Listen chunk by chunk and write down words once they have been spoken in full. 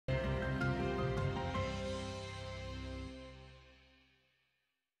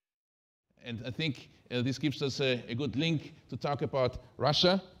And I think this gives us a good link to talk about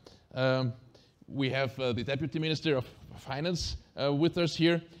Russia. We have the Deputy Minister of Finance with us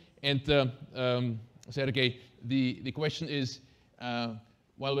here. And Sergey, the question is,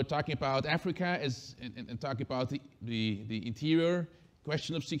 while we're talking about Africa and talking about the interior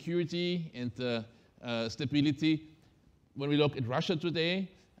question of security and stability, when we look at Russia today,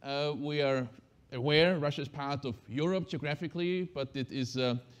 we are aware Russia is part of Europe geographically, but it is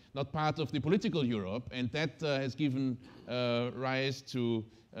not part of the political Europe, and that has given rise to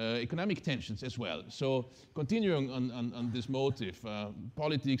economic tensions as well. So continuing on this motive,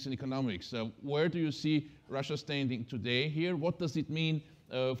 politics and economics, where do you see Russia standing today here? What does it mean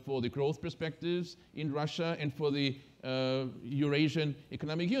for the growth perspectives in Russia and for the Eurasian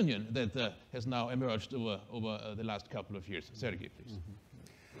Economic Union that has now emerged over the last couple of years? Sergey, please.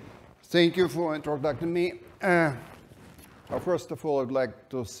 Thank you for introducing me. First of all, I'd like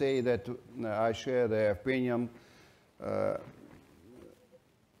to say that I share the opinion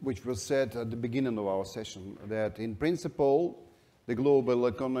which was said at the beginning of our session, that in principle, the global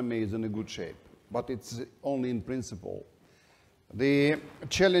economy is in a good shape, but it's only in principle. The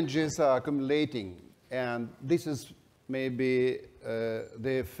challenges are accumulating, and this is maybe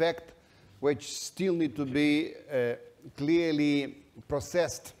the effect which still need to be clearly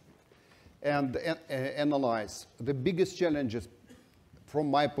processed and analyzed. The biggest challenges,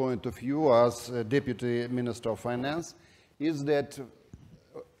 from my point of view as Deputy Minister of Finance, is that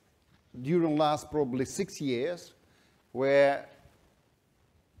during last probably 6 years, we're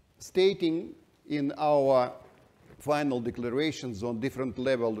stating in our final declarations on different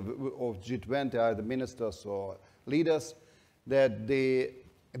levels of G20, either ministers or leaders, that the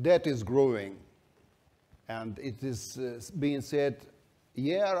debt is growing. And it is being said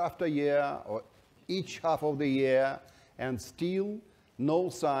year after year, or each half of the year, and still no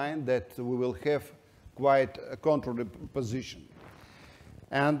sign that we will have quite a controlled position.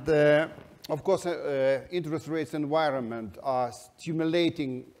 And of course, interest rates environment are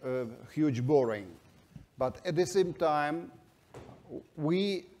stimulating huge borrowing. But at the same time,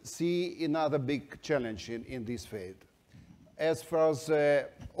 we see another big challenge in this field. As far as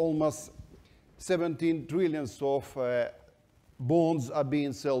almost 17 trillions of bonds are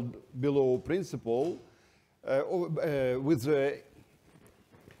being sold below principal with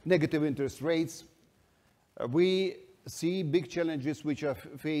negative interest rates, we see big challenges which are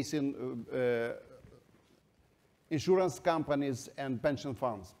facing insurance companies and pension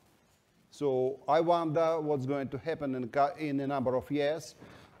funds. So I wonder what's going to happen in a number of years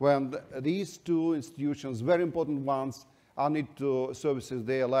when these two institutions, very important ones, are need to service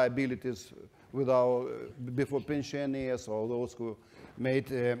their liabilities before pensioners or those who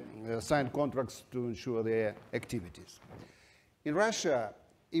made signed contracts to ensure their activities. In Russia,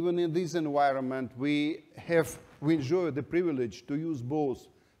 even in this environment, we enjoy the privilege to use both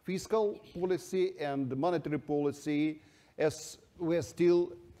fiscal policy and monetary policy, as we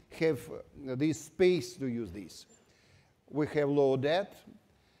still have this space to use this. We have low debt.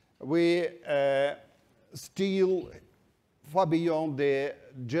 We still far beyond the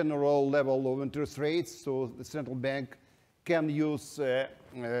general level of interest rates, so the central bank can use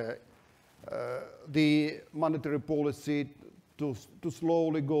the monetary policy to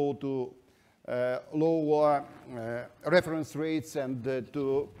slowly go to lower reference rates and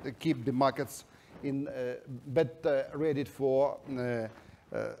to keep the markets in better ready for the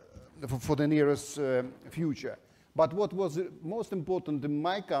nearest future. But what was most important in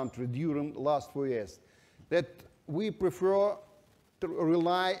my country during the last 4 years, that we prefer to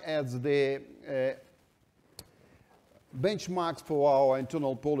rely as the benchmarks for our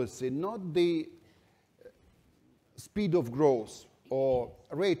internal policy, not the speed of growth or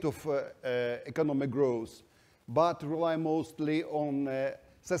rate of economic growth, but rely mostly on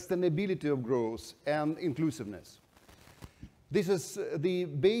sustainability of growth and inclusiveness. This is the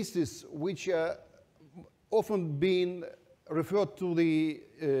basis which often been referred to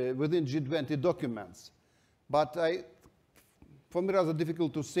within G20 documents. But for me, rather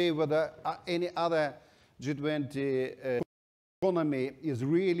difficult to say whether any other G20 economy is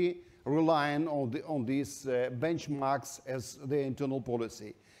really relying on these benchmarks as their internal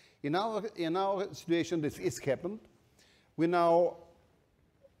policy. In our situation, this has happened. We now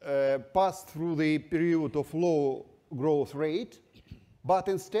pass through the period of low growth rate, but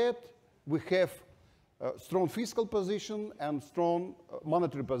instead we have a strong fiscal position and strong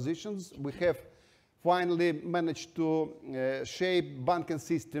monetary positions. We have finally managed to shape banking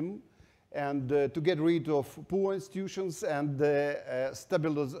system and to get rid of poor institutions and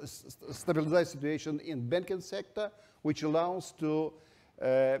stabilize situation in banking sector, which allows to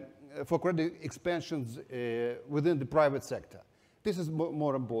for credit expansions within the private sector. This is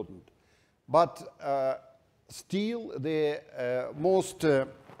more important. But still, the most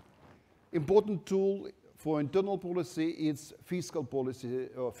important tool for internal policy is fiscal policy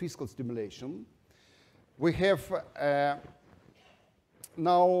or fiscal stimulation. We have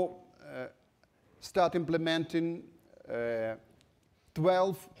now start implementing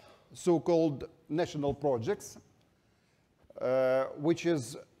 12 so-called national projects, which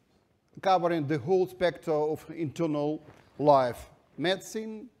is covering the whole spectrum of internal life: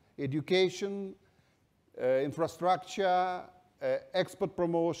 medicine, education, infrastructure, export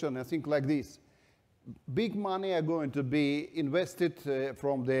promotion, and things like this. Big money are going to be invested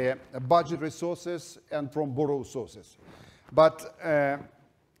from the budget resources and from borrowed sources. But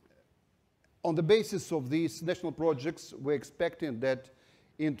on the basis of these national projects, we're expecting that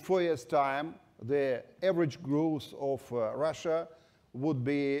in 4 years' time, the average growth of Russia would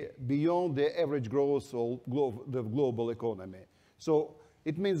be beyond the average growth of the global economy. So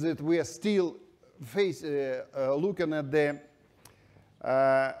it means that we are still looking at the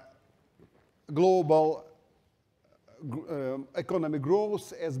global economic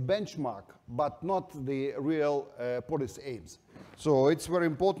growth as benchmark, but not the real policy aims. So it's very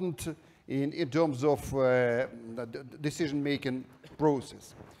important in terms of the decision-making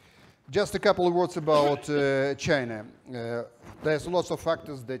process. Just a couple of words about China. There's lots of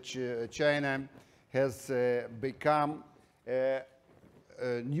factors that China has become a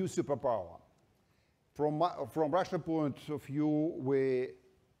new superpower. From Russia's point of view, we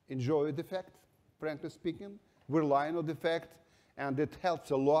enjoy the fact, frankly speaking. We rely on the fact, and it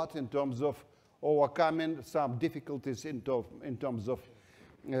helps a lot in terms of overcoming some difficulties in terms of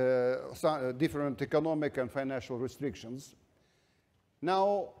some different economic and financial restrictions.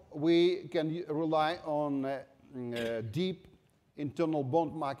 Now we can rely on deep internal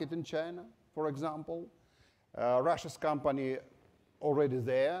bond market in China, for example. Russia's company already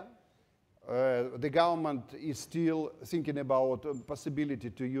there. The government is still thinking about the possibility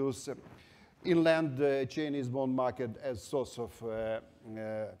to use inland Chinese bond market as source of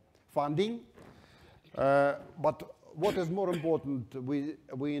funding. But what is more important,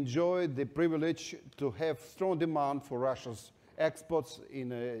 we enjoy the privilege to have strong demand for Russia's exports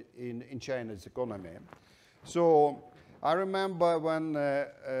in China's economy. So I remember when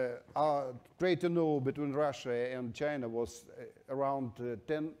our trade turnover between Russia and China was around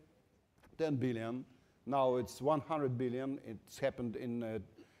 10 billion. Now it's 100 billion. It's happened in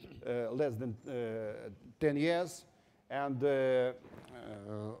less than 10 years. And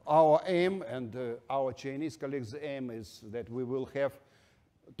our aim and our Chinese colleagues' aim is that we will have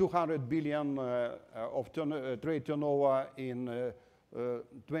 200 billion of trade turnover in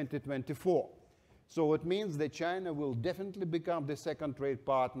 2024. So it means that China will definitely become the second trade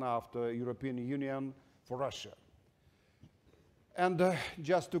partner after European Union for Russia. And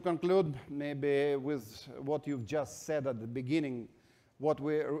just to conclude, maybe with what you've just said at the beginning,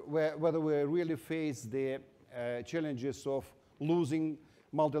 whether we really face the challenges of losing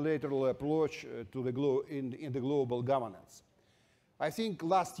multilateral approach to in the global governance. I think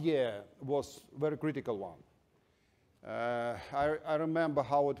last year was a very critical one. I remember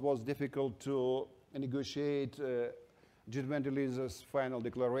how it was difficult to negotiate G20 leaders' final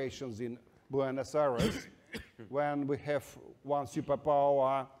declarations in Buenos Aires when we have one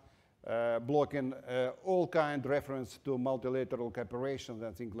superpower blocking all kind of reference to multilateral cooperation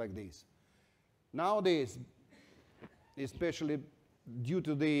and things like this. Nowadays, especially due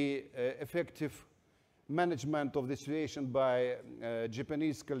to the effective management of the situation by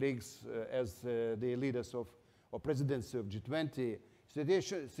Japanese colleagues as the leaders of or presidency of G20,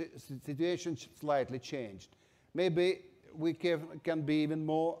 situation slightly changed. Maybe we can be even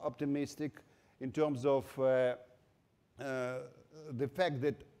more optimistic in terms of the fact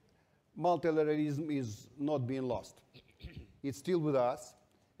that multilateralism is not being lost. It's still with us,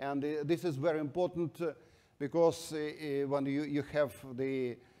 and this is very important because when you have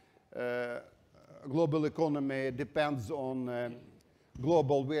the global economy depends on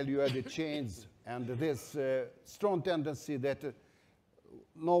global value-added chains, and there's a strong tendency that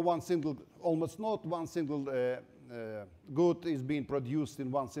almost not one single good is being produced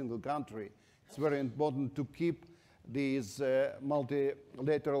in one single country. It's very important to keep these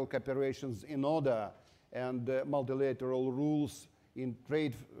multilateral cooperations in order and multilateral rules in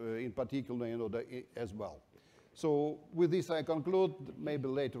trade in particular in order as well. So with this I conclude. Maybe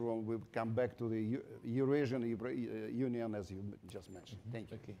later on we'll come back to the Eurasian Union as you just mentioned.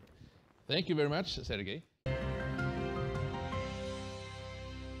 Thank you. Okay. Thank you very much, Sergey.